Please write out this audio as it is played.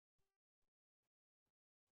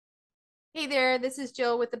Hey there, this is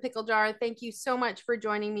Jill with the Pickle Jar. Thank you so much for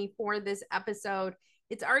joining me for this episode.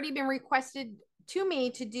 It's already been requested to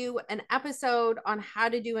me to do an episode on how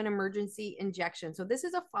to do an emergency injection. So, this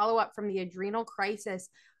is a follow up from the adrenal crisis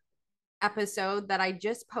episode that I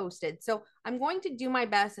just posted. So, I'm going to do my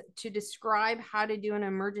best to describe how to do an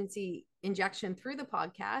emergency injection through the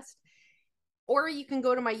podcast. Or you can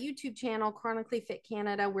go to my YouTube channel, Chronically Fit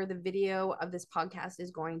Canada, where the video of this podcast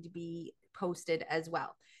is going to be posted as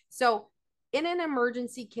well. So, in an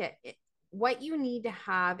emergency kit, what you need to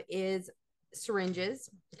have is syringes.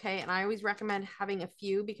 Okay. And I always recommend having a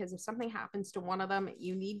few because if something happens to one of them,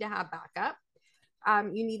 you need to have backup.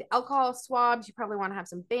 You need alcohol swabs. You probably want to have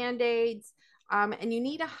some band aids. And you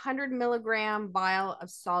need a 100 milligram vial of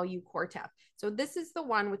Solu-Cortef. So, this is the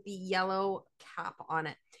one with the yellow cap on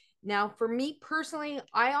it. Now, for me personally,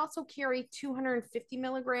 I also carry 250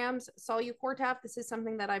 milligrams Solu-Cortef. This is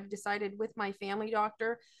something that I've decided with my family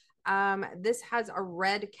doctor. This has a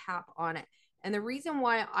red cap on it. And the reason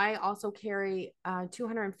why I also carry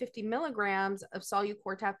 250 milligrams of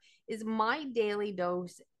Solu-Cortef is my daily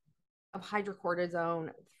dose of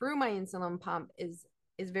hydrocortisone through my insulin pump is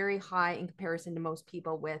very high in comparison to most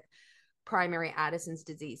people with primary Addison's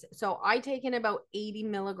disease. So I take in about 80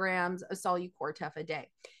 milligrams of Solu-Cortef a day.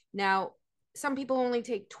 Now, some people only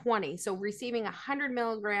take 20. So receiving 100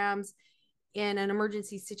 milligrams in an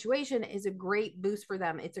emergency situation is a great boost for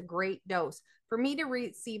them. It's a great dose. For me to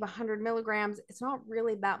receive 100 milligrams, it's not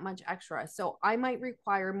really that much extra. So I might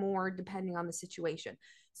require more depending on the situation.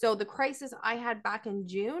 So the crisis I had back in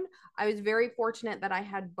June, I was very fortunate that I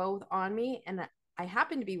had both on me, and I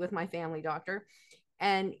happened to be with my family doctor,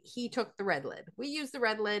 and he took the red lid. We used the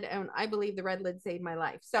red lid, and I believe the red lid saved my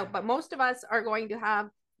life. So, but most of us are going to have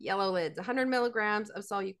yellow lids, 100 milligrams of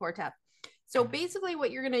Solu-Cortef. So basically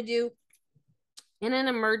what you're going to do in an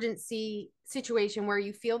emergency situation where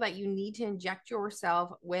you feel that you need to inject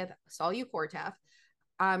yourself with Solu-Cortef,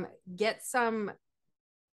 get some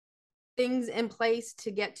things in place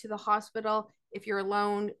to get to the hospital. If you're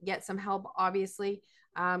alone, get some help, obviously,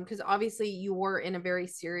 because obviously you were in a very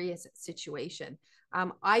serious situation.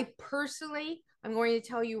 I personally, I'm going to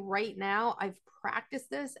tell you right now, I've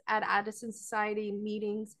practiced this at Addison Society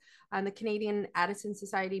meetings, the Canadian Addison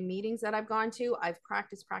Society meetings that I've gone to. I've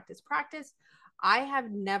practiced. I have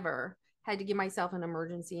never had to give myself an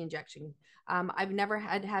emergency injection. I've never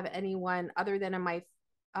had to have anyone other than in my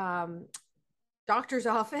doctor's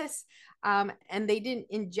office, and they didn't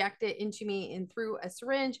inject it into me and through a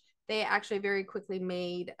syringe. They actually very quickly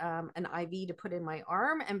made an IV to put in my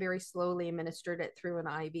arm and very slowly administered it through an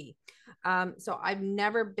IV. So I've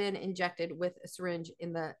never been injected with a syringe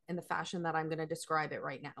in the fashion that I'm going to describe it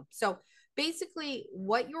right now. So basically,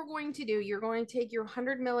 what you're going to do, you're going to take your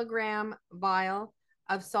 100 milligram vial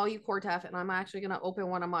of Solu-Cortef, and I'm actually going to open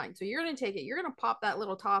one of mine. So you're going to take it, you're going to pop that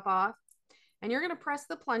little top off, and you're going to press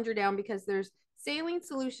the plunger down because there's saline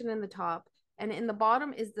solution in the top, and in the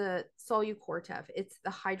bottom is the Solu-Cortef. It's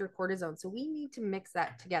the hydrocortisone. So we need to mix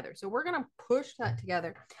that together. So we're going to push that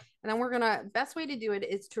together. And then we're going to, best way to do it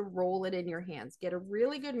is to roll it in your hands. Get a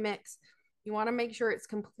really good mix. You want to make sure it's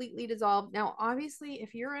completely dissolved. Now, obviously,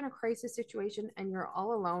 if you're in a crisis situation and you're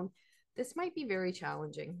all alone, this might be very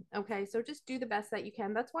challenging. Okay. So just do the best that you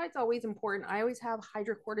can. That's why it's always important. I always have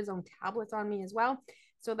hydrocortisone tablets on me as well,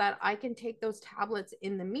 so that I can take those tablets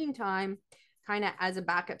in the meantime, kind of as a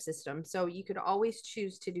backup system. So you could always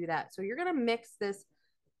choose to do that. So you're going to mix this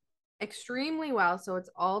extremely well so it's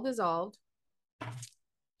all dissolved.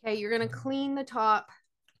 Okay, you're going to clean the top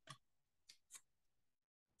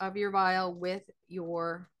of your vial with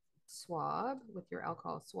your swab, with your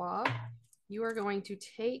alcohol swab. You are going to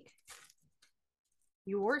take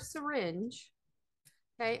your syringe.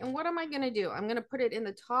 Okay, and what am I going to do? I'm going to put it in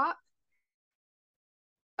the top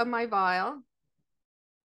of my vial.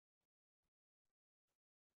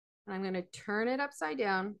 And I'm going to turn it upside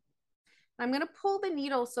down. I'm going to pull the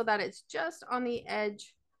needle so that it's just on the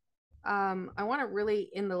edge. I want it really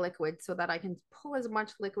in the liquid so that I can pull as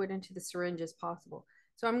much liquid into the syringe as possible.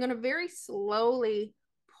 So I'm going to very slowly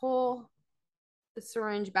pull the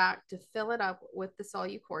syringe back to fill it up with the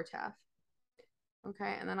Solu-Cortef.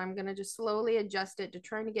 Okay, and then I'm going to just slowly adjust it to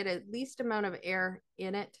try to get at least amount of air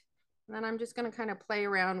in it. And then I'm just going to kind of play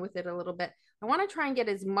around with it a little bit. I want to try and get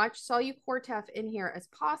as much Solu-Cortef in here as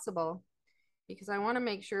possible, because I want to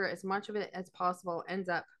make sure as much of it as possible ends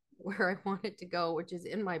up where I want it to go, which is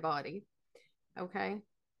in my body. Okay.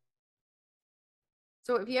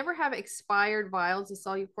 So if you ever have expired vials of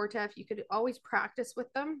Solu-Cortef, you could always practice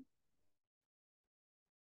with them.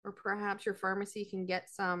 Or perhaps your pharmacy can get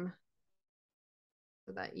some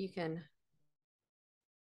so that you can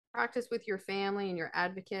practice with your family and your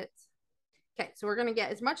advocates. Okay, so we're going to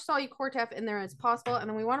get as much Solu-Cortef in there as possible, and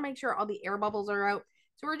then we want to make sure all the air bubbles are out.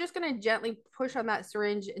 So we're just going to gently push on that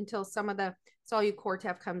syringe until some of the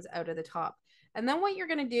Solu-Cortef comes out of the top. And then what you're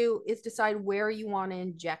going to do is decide where you want to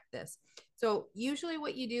inject this. So usually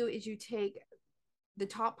what you do is you take the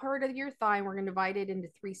top part of your thigh and we're going to divide it into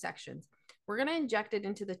 3 sections. We're going to inject it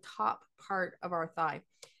into the top part of our thigh.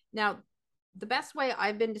 Now, the best way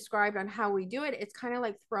I've been described on how we do it, it's kind of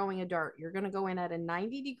like throwing a dart. You're going to go in at a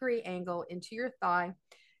 90-degree angle into your thigh,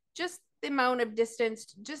 just the amount of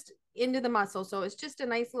distance, just into the muscle. So it's just a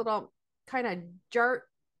nice little kind of dart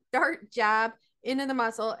jab into the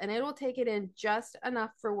muscle, and it will take it in just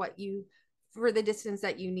enough for the distance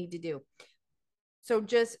that you need to do. So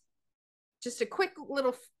just a quick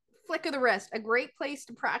little flick of the wrist. A great place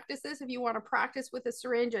to practice this if you want to practice with a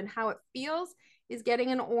syringe and how it feels is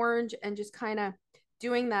getting an orange and just kind of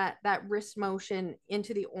doing that wrist motion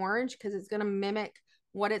into the orange, because it's going to mimic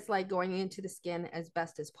what it's like going into the skin as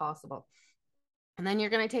best as possible. And then you're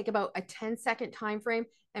going to take about a 10-second time frame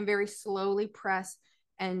and very slowly press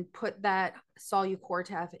and put that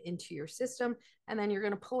Solu-Cortef into your system. And then you're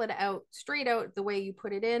going to pull it out straight out the way you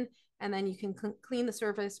put it in. And then you can clean the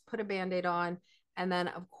surface, put a Band-Aid on, and then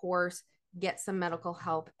of course, get some medical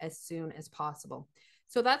help as soon as possible.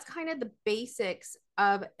 So that's kind of the basics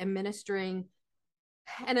of administering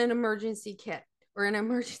an emergency kit or an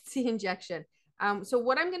emergency injection. So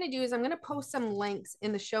what I'm going to do is I'm going to post some links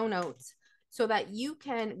in the show notes so that you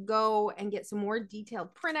can go and get some more detailed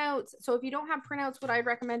printouts. So if you don't have printouts, what I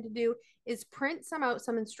recommend to do is print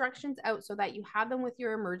some instructions out so that you have them with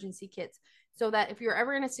your emergency kits, so that if you're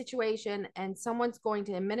ever in a situation and someone's going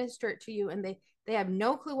to administer it to you and they have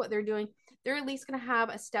no clue what they're doing, they're at least going to have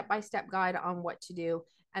a step-by-step guide on what to do.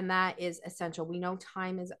 And that is essential. We know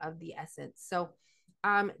time is of the essence. So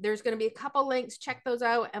there's going to be a couple links. Check those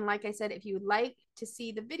out. And like I said, if you would like to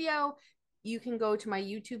see the video, you can go to my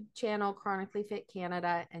YouTube channel, Chronically Fit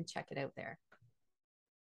Canada, and check it out there.